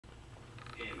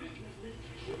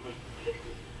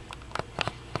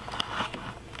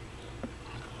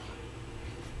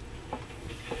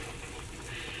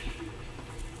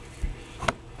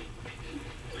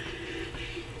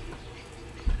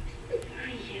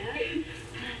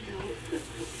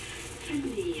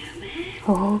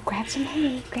Oh, grab some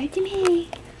hay. Grab some hay.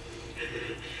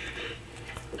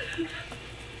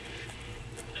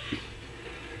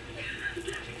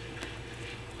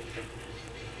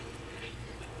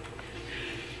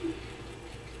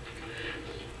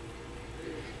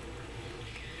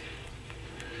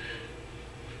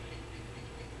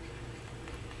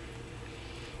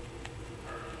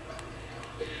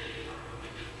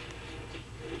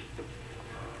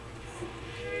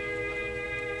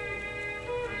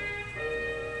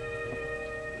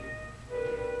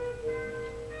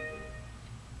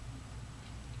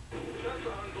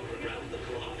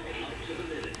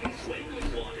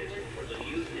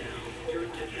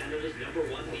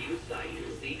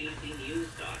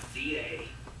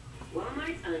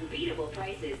 Walmart's unbeatable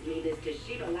prices mean this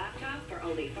Toshiba laptop for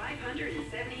only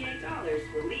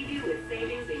 $578 will leave you with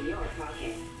savings in your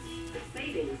pocket.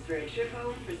 Savings for a trip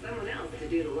home for someone else to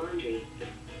do the laundry.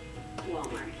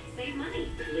 Walmart. Save money.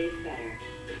 Live better.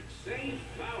 Save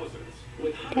thousands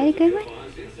with Got a good one?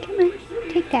 Come on,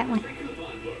 take that one.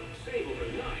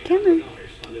 Come on.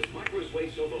 On this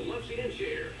micro-suede sofa love seat and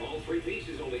chair. All 3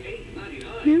 pieces only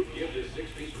 $8.99. No. Give this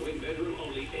 6-piece twin bedroom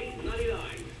only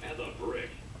 $8.99 at the Brick.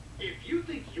 If you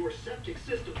think your septic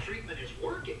system treatment is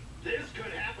working, this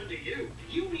could happen to you.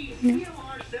 You need No.